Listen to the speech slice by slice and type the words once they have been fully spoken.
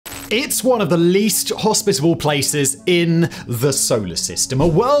It's one of the least hospitable places in the solar system, a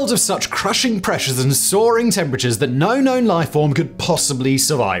world of such crushing pressures and soaring temperatures that no known life form could possibly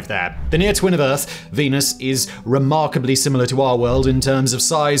survive there. The near twin of Earth, Venus, is remarkably similar to our world in terms of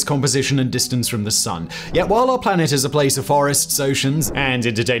size, composition, and distance from the sun. Yet while our planet is a place of forests, oceans, and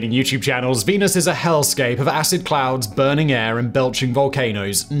entertaining YouTube channels, Venus is a hellscape of acid clouds, burning air, and belching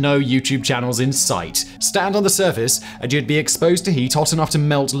volcanoes. No YouTube channels in sight. Stand on the surface, and you'd be exposed to heat hot enough to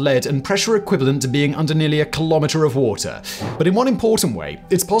melt lead and pressure equivalent to being under nearly a kilometer of water. But in one important way,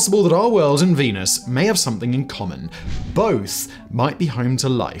 it's possible that our world and Venus may have something in common. Both might be home to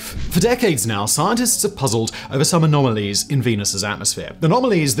life. For decades now, scientists have puzzled over some anomalies in Venus's atmosphere.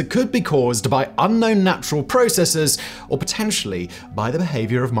 Anomalies that could be caused by unknown natural processes or potentially by the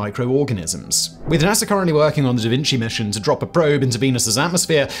behavior of microorganisms. With NASA currently working on the DAVINCI mission to drop a probe into Venus's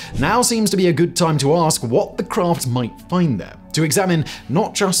atmosphere, now seems to be a good time to ask what the craft might find there. To examine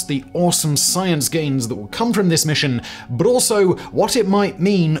not just the awesome science gains that will come from this mission, but also what it might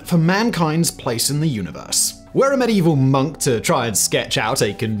mean for mankind's place in the universe. Were a medieval monk to try and sketch out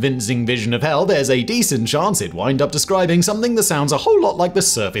a convincing vision of hell, there's a decent chance he'd wind up describing something that sounds a whole lot like the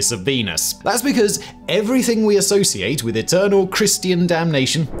surface of Venus. That's because everything we associate with eternal Christian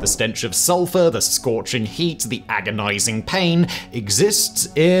damnation, the stench of sulfur, the scorching heat, the agonizing pain, exists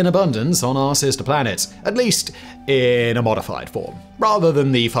in abundance on our sister planet, at least in a modified form. Rather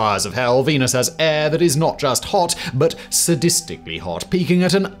than the fires of hell, Venus has air that is not just hot, but sadistically hot, peaking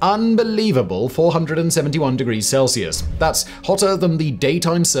at an unbelievable 471 degrees Celsius. That's hotter than the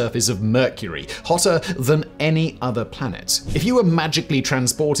daytime surface of Mercury, hotter than any other planet. If you were magically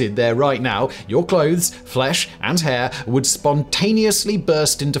transported there right now, your clothes, flesh, and hair would spontaneously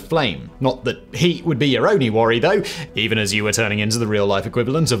burst into flame. Not that heat would be your only worry, though. Even as you were turning into the real-life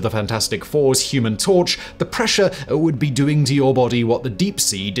equivalent of the Fantastic Four's Human Torch, the pressure would be doing to your body what the deep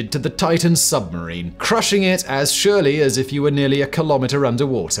sea did to the Titan submarine, crushing it as surely as if you were nearly a kilometer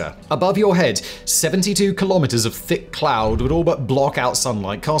underwater. Above your head, 72 kilometers of thick cloud would all but block out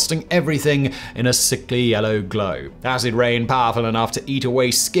sunlight, casting everything in a sickly yellow glow. Acid rain powerful enough to eat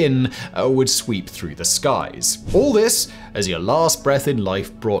away skin would sweep through the skies. All this as your last breath in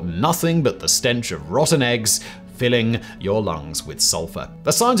life brought nothing but the stench of rotten eggs, filling your lungs with sulfur.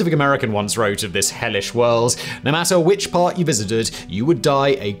 The Scientific American once wrote of this hellish world, no matter which part you visited, you would die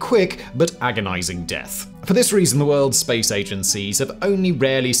a quick but agonizing death. For this reason, the world's space agencies have only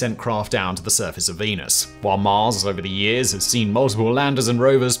rarely sent craft down to the surface of Venus. While Mars, over the years, has seen multiple landers and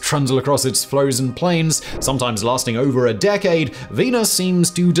rovers trundle across its frozen plains, sometimes lasting over a decade, Venus seems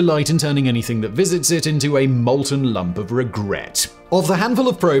to delight in turning anything that visits it into a molten lump of regret. Of the handful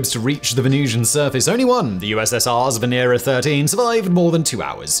of probes to reach the Venusian surface, only one, the USSR's Venera 13, survived more than 2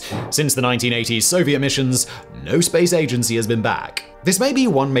 hours. Since the 1980s Soviet missions, no space agency has been back. This may be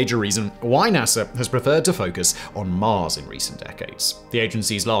one major reason why NASA has preferred to focus on Mars in recent decades. The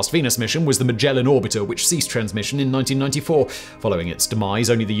agency's last Venus mission was the Magellan Orbiter, which ceased transmission in 1994. Following its demise,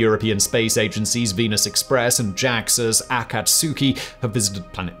 only the European Space Agency's Venus Express and JAXA's Akatsuki have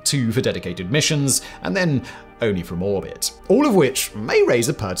visited Planet 2 for dedicated missions, and then only from orbit. All of which may raise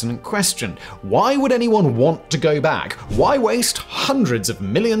a pertinent question. Why would anyone want to go back? Why waste hundreds of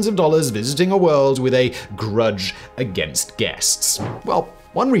millions of dollars visiting a world with a grudge against guests? Well,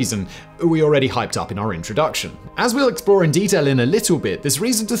 one reason we already hyped up in our introduction. As we'll explore in detail in a little bit, there's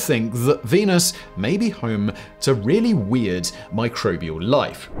reason to think that Venus may be home to really weird microbial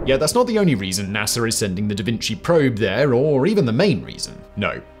life. Yet that's not the only reason NASA is sending the DAVINCI probe there, or even the main reason.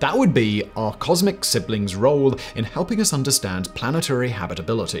 No, that would be our cosmic siblings' role in helping us understand planetary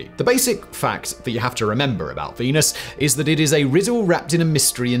habitability. The basic fact that you have to remember about Venus is that it is a riddle wrapped in a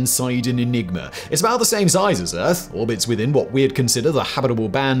mystery inside an enigma. It's about the same size as Earth, orbits within what we'd consider the habitable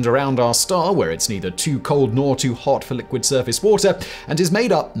band around our star, where it's neither too cold nor too hot for liquid surface water, and is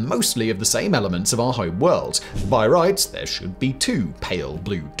made up mostly of the same elements of our home world. By rights, there should be 2 pale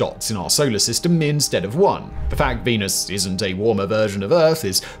blue dots in our solar system instead of 1. The fact Venus isn't a warmer version of Earth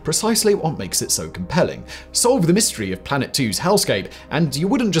is precisely what makes it so compelling. Solve the mystery of Planet 2's hellscape, and you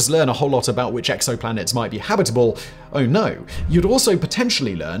wouldn't just learn a whole lot about which exoplanets might be habitable. Oh no, you'd also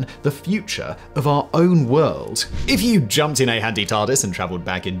potentially learn the future of our own world. If you jumped in a handy TARDIS and traveled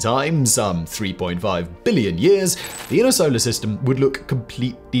back in time, some 3.5 billion years, the inner solar system would look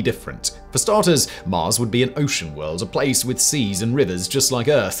completely different. For starters, Mars would be an ocean world, a place with seas and rivers just like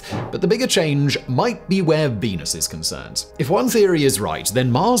Earth. But the bigger change might be where Venus is concerned. If one theory is right, then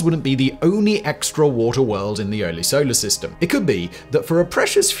Mars wouldn't be the only extra water world in the early solar system. It could be that for a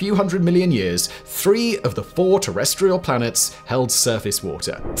precious few hundred million years, 3 of the 4 terrestrial planets held surface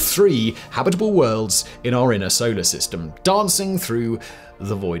water. 3 habitable worlds in our inner solar system, dancing through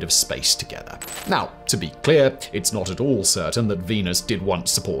the void of space together. Now, to be clear, it's not at all certain that Venus did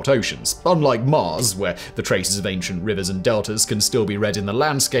once support oceans. Unlike Mars, where the traces of ancient rivers and deltas can still be read in the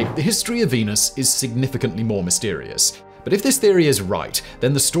landscape, the history of Venus is significantly more mysterious. But if this theory is right,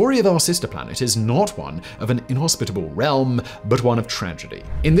 then the story of our sister planet is not one of an inhospitable realm, but one of tragedy.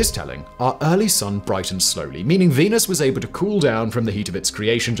 In this telling, our early sun brightened slowly, meaning Venus was able to cool down from the heat of its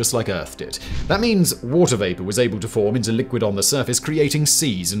creation just like Earth did. That means water vapor was able to form into liquid on the surface, creating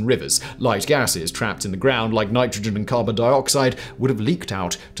seas and rivers. Light gases trapped in the ground, like nitrogen and carbon dioxide, would have leaked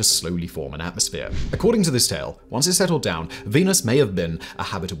out to slowly form an atmosphere. According to this tale, once it settled down, Venus may have been a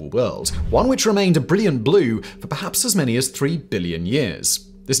habitable world, one which remained a brilliant blue for perhaps as many as 3 billion years.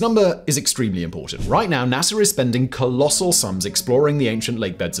 This number is extremely important. Right now, NASA is spending colossal sums exploring the ancient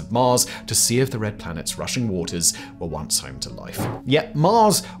lake beds of Mars to see if the red planet's rushing waters were once home to life. Yet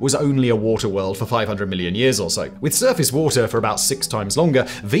Mars was only a water world for 500 million years or so. With surface water for about 6 times longer,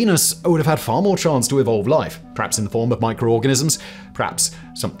 Venus would have had far more chance to evolve life, perhaps in the form of microorganisms, perhaps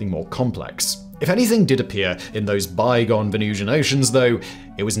something more complex. If anything did appear in those bygone Venusian oceans, though,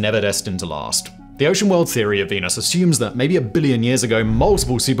 it was never destined to last. The ocean world theory of Venus assumes that maybe 1 billion years ago,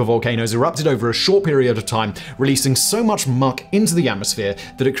 multiple supervolcanoes erupted over a short period of time, releasing so much muck into the atmosphere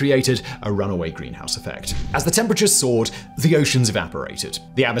that it created a runaway greenhouse effect. As the temperatures soared, the oceans evaporated.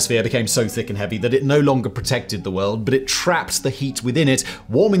 The atmosphere became so thick and heavy that it no longer protected the world, but it trapped the heat within it,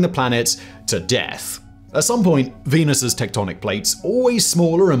 warming the planet to death. At some point, Venus's tectonic plates, always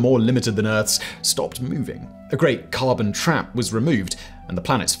smaller and more limited than Earth's, stopped moving. A great carbon trap was removed, and the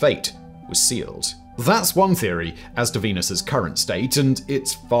planet's fate was sealed. That's one theory as to Venus's current state, and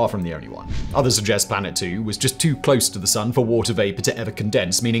it's far from the only one. Others suggest Planet 2 was just too close to the sun for water vapor to ever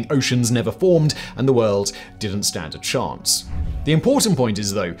condense, meaning oceans never formed and the world didn't stand a chance. The important point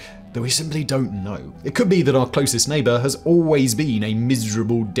is, though, that we simply don't know. It could be that our closest neighbor has always been a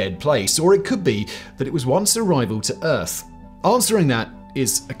miserable dead place, or it could be that it was once a rival to Earth. Answering that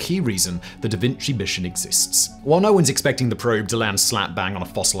is a key reason the DAVINCI mission exists. While no one's expecting the probe to land slap bang on a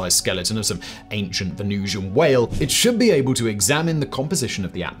fossilized skeleton of some ancient Venusian whale, it should be able to examine the composition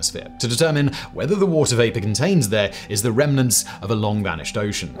of the atmosphere to determine whether the water vapor contained there is the remnants of a long-vanished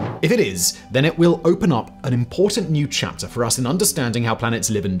ocean. If it is, then it will open up an important new chapter for us in understanding how planets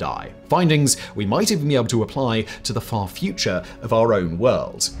live and die, findings we might even be able to apply to the far future of our own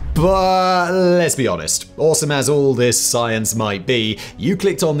world. But let's be honest, awesome as all this science might be, you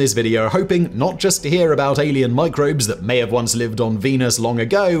clicked on this video hoping not just to hear about alien microbes that may have once lived on Venus long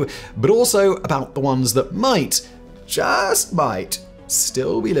ago, but also about the ones that might, just might,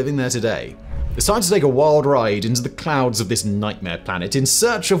 still be living there today. It's time to take a wild ride into the clouds of this nightmare planet in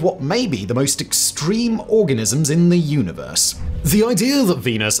search of what may be the most extreme organisms in the universe. The idea that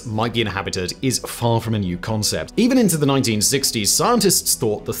Venus might be inhabited is far from a new concept. Even into the 1960s, scientists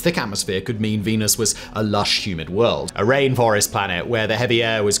thought the thick atmosphere could mean Venus was a lush, humid world, a rainforest planet where the heavy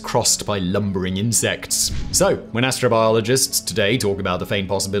air was crossed by lumbering insects. So, when astrobiologists today talk about the faint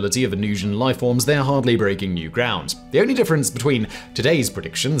possibility of Venusian lifeforms, they're hardly breaking new ground. The only difference between today's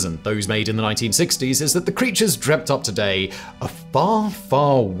predictions and those made in the 1960s is that the creatures dreamt up today are far,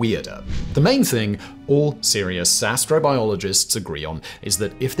 far weirder. The main thing all serious astrobiologists agree on is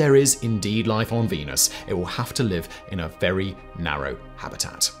that if there is indeed life on Venus, it will have to live in a very narrow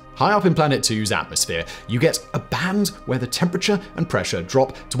habitat. High up in Planet 2's atmosphere, you get a band where the temperature and pressure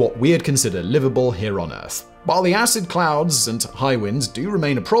drop to what we'd consider livable here on Earth. While the acid clouds and high winds do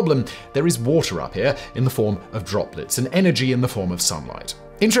remain a problem, there is water up here in the form of droplets and energy in the form of sunlight.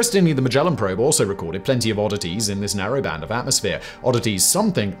 Interestingly, the Magellan probe also recorded plenty of oddities in this narrow band of atmosphere. Oddities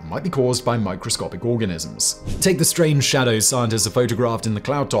some think might be caused by microscopic organisms. Take the strange shadows scientists have photographed in the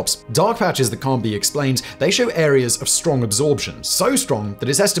cloud tops. Dark patches that can't be explained, they show areas of strong absorption, so strong that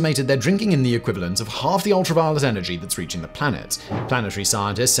it's estimated they're drinking in the equivalent of half the ultraviolet energy that's reaching the planet. Planetary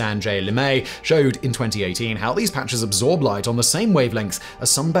scientist Sanjay Limay showed in 2018 how these patches absorb light on the same wavelength as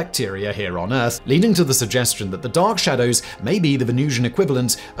some bacteria here on Earth, leading to the suggestion that the dark shadows may be the Venusian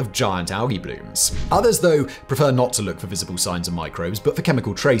equivalent of giant algae blooms. Others, though, prefer not to look for visible signs of microbes, but for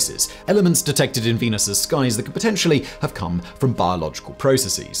chemical traces, elements detected in Venus's skies that could potentially have come from biological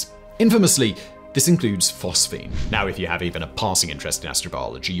processes. Infamously, this includes phosphine. Now, if you have even a passing interest in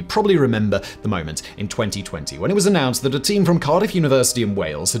astrobiology, you probably remember the moment in 2020 when it was announced that a team from Cardiff University in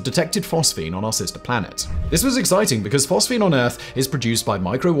Wales had detected phosphine on our sister planet. This was exciting because phosphine on Earth is produced by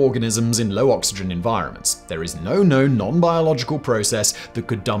microorganisms in low oxygen environments. There is no known non-biological process that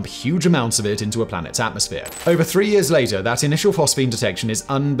could dump huge amounts of it into a planet's atmosphere. Over 3 years later, that initial phosphine detection is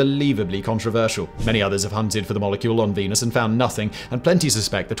unbelievably controversial. Many others have hunted for the molecule on Venus and found nothing, and plenty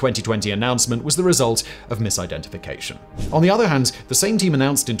suspect the 2020 announcement was the the result of misidentification. On the other hand, the same team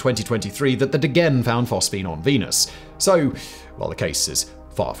announced in 2023 that they'd again found phosphine on Venus. So, well, the case is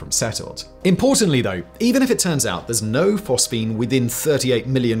far from settled. Importantly though, even if it turns out there's no phosphine within 38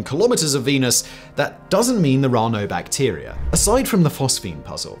 million kilometers of Venus, that doesn't mean there are no bacteria. Aside from the phosphine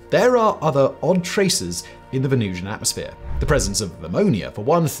puzzle, there are other odd traces in the Venusian atmosphere. The presence of ammonia, for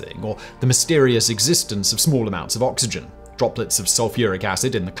one thing, or the mysterious existence of small amounts of oxygen. Droplets of sulfuric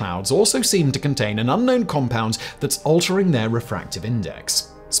acid in the clouds also seem to contain an unknown compound that's altering their refractive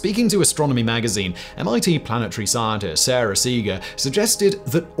index. Speaking to Astronomy magazine, MIT planetary scientist Sarah Seeger suggested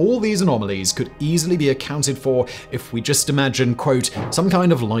that all these anomalies could easily be accounted for if we just imagine, quote, some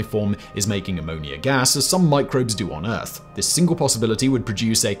kind of life form is making ammonia gas as some microbes do on Earth. This single possibility would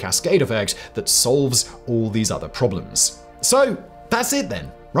produce a cascade effect that solves all these other problems. So, that's it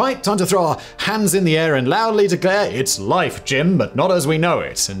then. Right? Time to throw our hands in the air and loudly declare, it's life, Jim, but not as we know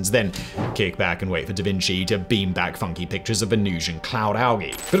it, and then kick back and wait for DAVINCI to beam back funky pictures of Venusian cloud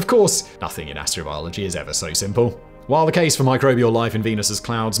algae. But of course, nothing in astrobiology is ever so simple. While the case for microbial life in Venus's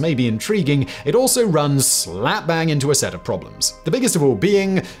clouds may be intriguing, it also runs slap bang into a set of problems. The biggest of all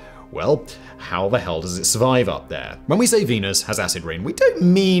being, well, how the hell does it survive up there? When we say Venus has acid rain, we don't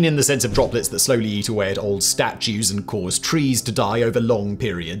mean in the sense of droplets that slowly eat away at old statues and cause trees to die over long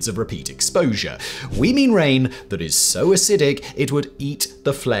periods of repeat exposure. We mean rain that is so acidic it would eat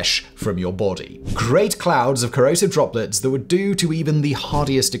the flesh from your body. Great clouds of corrosive droplets that would do to even the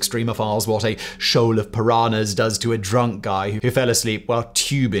hardiest extremophiles what a shoal of piranhas does to a drunk guy who fell asleep while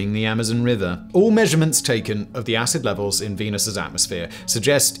tubing the Amazon River. All measurements taken of the acid levels in Venus's atmosphere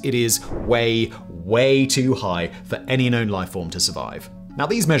suggest it is way too high for any known life form to survive. Now,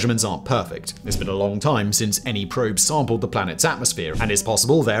 these measurements aren't perfect. It's been a long time since any probe sampled the planet's atmosphere, and it's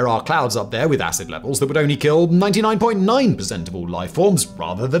possible there are clouds up there with acid levels that would only kill 99.9% of all life forms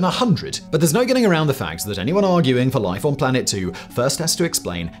rather than 100. But there's no getting around the fact that anyone arguing for life on Planet 2 first has to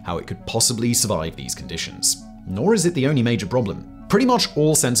explain how it could possibly survive these conditions. Nor is it the only major problem. Pretty much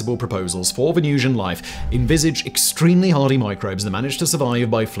all sensible proposals for Venusian life envisage extremely hardy microbes that manage to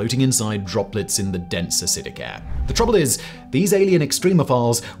survive by floating inside droplets in the dense acidic air. The trouble is, these alien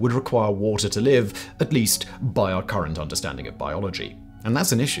extremophiles would require water to live, at least by our current understanding of biology. And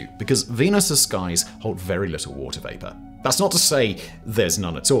that's an issue, because Venus's skies hold very little water vapor. That's not to say there's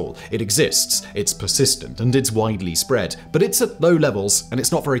none at all. It exists, it's persistent, and it's widely spread. But it's at low levels, and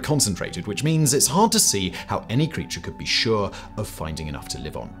it's not very concentrated, which means it's hard to see how any creature could be sure of finding enough to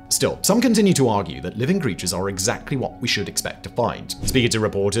live on. Still, some continue to argue that living creatures are exactly what we should expect to find. Speaking to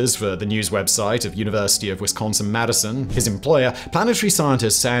reporters for the news website of University of Wisconsin-Madison, his employer, planetary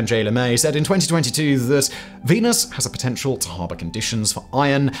scientist Sanjay LeMay, said in 2022 that Venus has a potential to harbor conditions for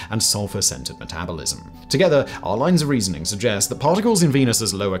iron and sulfur-centered metabolism. Together, our lines of reasoning suggest that particles in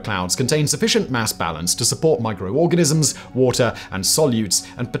Venus's lower clouds contain sufficient mass balance to support microorganisms, water, and solutes,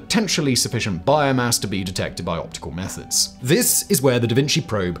 and potentially sufficient biomass to be detected by optical methods. This is where the DAVINCI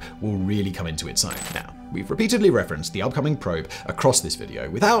probe will really come into its own. Now, we've repeatedly referenced the upcoming probe across this video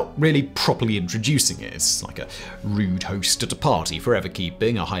without really properly introducing it. It's like a rude host at a party, forever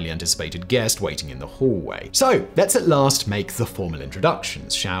keeping a highly anticipated guest waiting in the hallway. So let's at last make the formal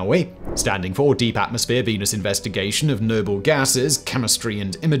introductions, shall we? Standing for Deep Atmosphere Venus Investigation of Noble Gases, Chemistry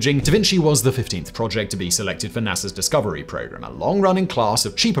and Imaging, DAVINCI was the 15th project to be selected for NASA's Discovery program, a long-running class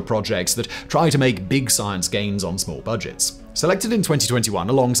of cheaper projects that try to make big science gains on small budgets. Selected in 2021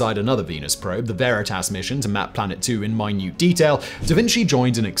 alongside another Venus probe, the Veritas mission to map Planet 2 in minute detail, DAVINCI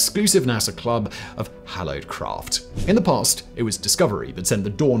joined an exclusive NASA club of hallowed craft. In the past, it was Discovery that sent the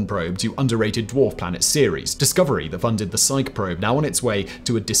Dawn probe to underrated dwarf planet Ceres, Discovery that funded the Psyche probe now on its way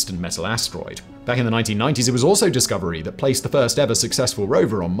to a distant metal asteroid. Back in the 1990s, it was also Discovery that placed the first ever successful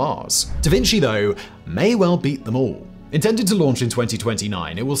rover on Mars. DAVINCI, though, may well beat them all. Intended to launch in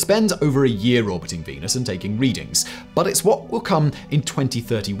 2029, it will spend over a year orbiting Venus and taking readings. But it's what will come in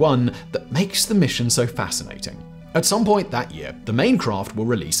 2031 that makes the mission so fascinating. At some point that year, the main craft will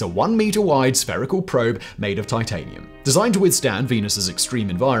release a 1-meter-wide spherical probe made of titanium. Designed to withstand Venus's extreme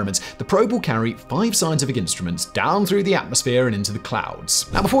environment, the probe will carry 5 scientific instruments down through the atmosphere and into the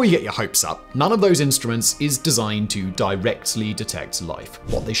clouds. Now, before you get your hopes up, none of those instruments is designed to directly detect life.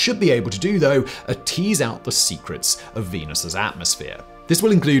 What they should be able to do, though, are tease out the secrets of Venus's atmosphere. This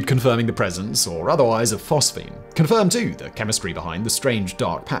will include confirming the presence, or otherwise, of phosphine. Confirm, too, the chemistry behind the strange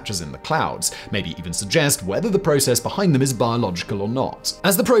dark patches in the clouds, maybe even suggest whether the process behind them is biological or not.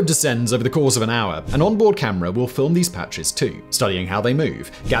 As the probe descends over the course of an hour, an onboard camera will film these patches too, studying how they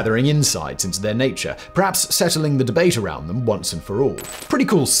move, gathering insights into their nature, perhaps settling the debate around them once and for all. Pretty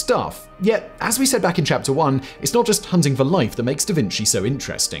cool stuff. Yet, as we said back in Chapter 1, it's not just hunting for life that makes DAVINCI so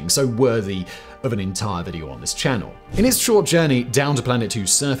interesting, so worthy of an entire video on this channel. In its short journey down to Planet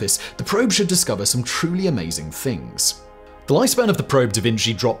 2's surface, the probe should discover some truly amazing things. The lifespan of the probe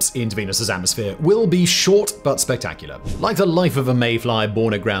DAVINCI drops into Venus's atmosphere will be short but spectacular, like the life of a mayfly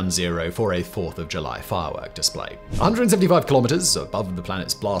born at Ground Zero for a 4th of July firework display. 175 kilometers above the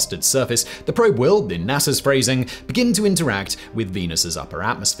planet's blasted surface, the probe will, in NASA's phrasing, begin to interact with Venus's upper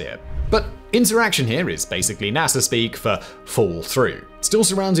atmosphere. But interaction here is basically NASA speak for fall through. Still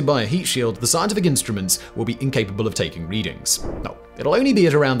surrounded by a heat shield, the scientific instruments will be incapable of taking readings. No, it'll only be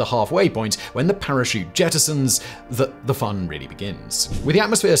at around the halfway point when the parachute jettisons that the fun really begins. With the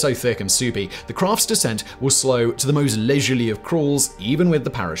atmosphere so thick and soupy, the craft's descent will slow to the most leisurely of crawls, even with the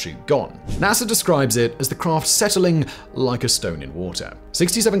parachute gone. NASA describes it as the craft settling like a stone in water.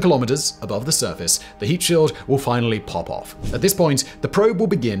 67 kilometers above the surface, the heat shield will finally pop off. At this point, the probe will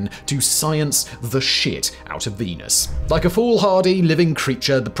begin to science the shit out of Venus. Like a foolhardy living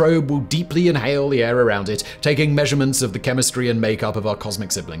creature, the probe will deeply inhale the air around it, taking measurements of the chemistry and makeup of our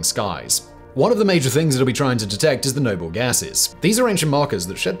cosmic sibling skies. One of the major things it'll be trying to detect is the noble gases. These are ancient markers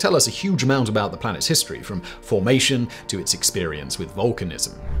that should tell us a huge amount about the planet's history, from formation to its experience with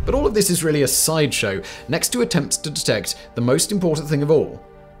volcanism. But all of this is really a sideshow next to attempts to detect the most important thing of all: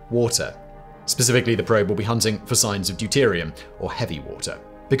 water. Specifically, the probe will be hunting for signs of deuterium, or heavy water.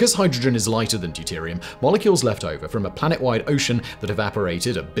 Because hydrogen is lighter than deuterium, molecules left over from a planet-wide ocean that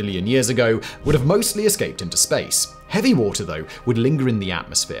evaporated a billion years ago would have mostly escaped into space. Heavy water, though, would linger in the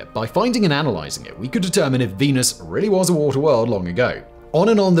atmosphere. By finding and analyzing it, we could determine if Venus really was a water world long ago. On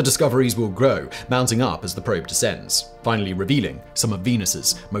and on the discoveries will grow, mounting up as the probe descends, finally revealing some of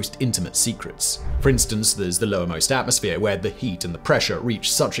Venus's most intimate secrets. For instance, there's the lowermost atmosphere, where the heat and the pressure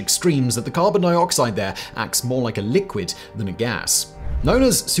reach such extremes that the carbon dioxide there acts more like a liquid than a gas. Known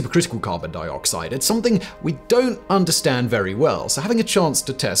as supercritical carbon dioxide, it's something we don't understand very well, so having a chance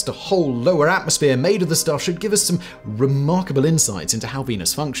to test a whole lower atmosphere made of the stuff should give us some remarkable insights into how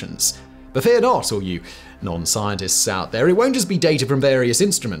Venus functions. But fear not, all you non-scientists out there, it won't just be data from various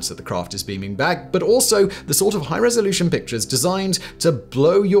instruments that the craft is beaming back, but also the sort of high-resolution pictures designed to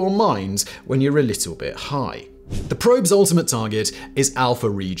blow your mind when you're a little bit high. The probe's ultimate target is Alpha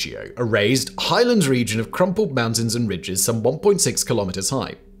Regio, a raised, highland region of crumpled mountains and ridges some 1.6 kilometers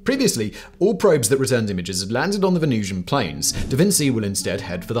high. Previously, all probes that returned images had landed on the Venusian plains. DAVINCI will instead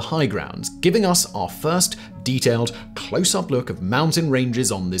head for the high ground, giving us our first detailed, close-up look of mountain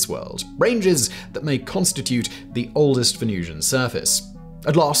ranges on this world. Ranges that may constitute the oldest Venusian surface.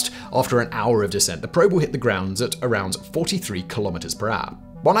 At last, after an hour of descent, the probe will hit the ground at around 43 kilometers per hour.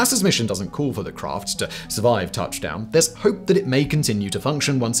 While NASA's mission doesn't call for the craft to survive touchdown, there's hope that it may continue to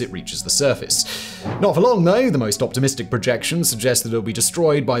function once it reaches the surface. Not for long, though. The most optimistic projections suggest that it'll be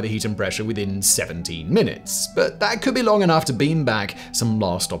destroyed by the heat and pressure within 17 minutes. But that could be long enough to beam back some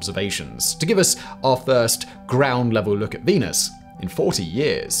last observations, to give us our first ground-level look at Venus in 40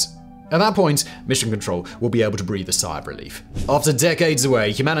 years. At that point, Mission Control will be able to breathe a sigh of relief. After decades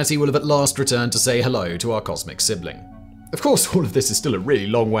away, humanity will have at last returned to say hello to our cosmic sibling. Of course, all of this is still a really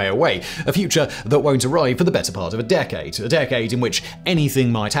long way away, a future that won't arrive for the better part of a decade in which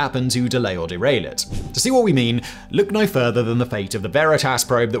anything might happen to delay or derail it. To see what we mean, look no further than the fate of the Veritas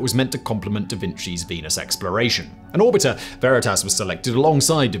probe that was meant to complement DAVINCI's Venus exploration. An orbiter, Veritas was selected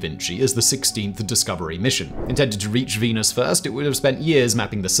alongside DAVINCI as the 16th Discovery mission. Intended to reach Venus first, it would have spent years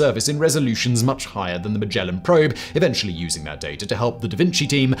mapping the surface in resolutions much higher than the Magellan probe, eventually using that data to help the DAVINCI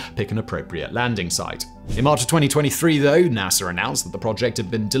team pick an appropriate landing site. In March of 2023, though, NASA announced that the project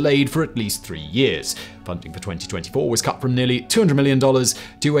had been delayed for at least 3 years. Funding for 2024 was cut from nearly $200 million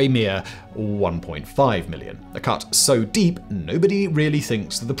to a mere $1.5 million. A cut so deep, nobody really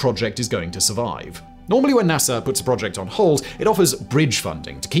thinks that the project is going to survive. Normally when NASA puts a project on hold, it offers bridge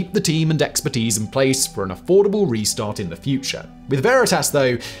funding to keep the team and expertise in place for an affordable restart in the future. With Veritas,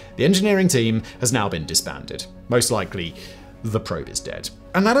 though, the engineering team has now been disbanded. Most likely, the probe is dead.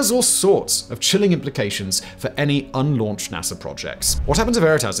 And that has all sorts of chilling implications for any unlaunched NASA projects. What happened to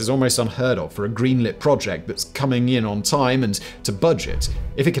Veritas is almost unheard of for a greenlit project that's coming in on time and to budget.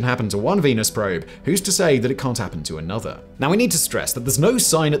 If it can happen to one Venus probe, who's to say that it can't happen to another? Now, we need to stress that there's no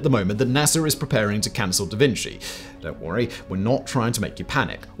sign at the moment that NASA is preparing to cancel DAVINCI. Don't worry, we're not trying to make you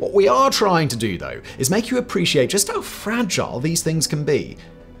panic. What we are trying to do, though, is make you appreciate just how fragile these things can be.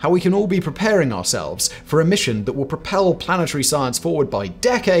 How we can all be preparing ourselves for a mission that will propel planetary science forward by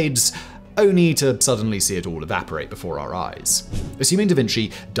decades, only to suddenly see it all evaporate before our eyes. Assuming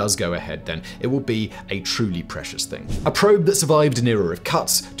DAVINCI does go ahead, then it will be a truly precious thing. A probe that survived an era of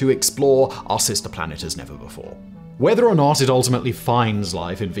cuts to explore our sister planet as never before. Whether or not it ultimately finds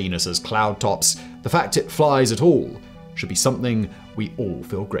life in Venus's cloud tops, the fact it flies at all should be something we all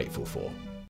feel grateful for.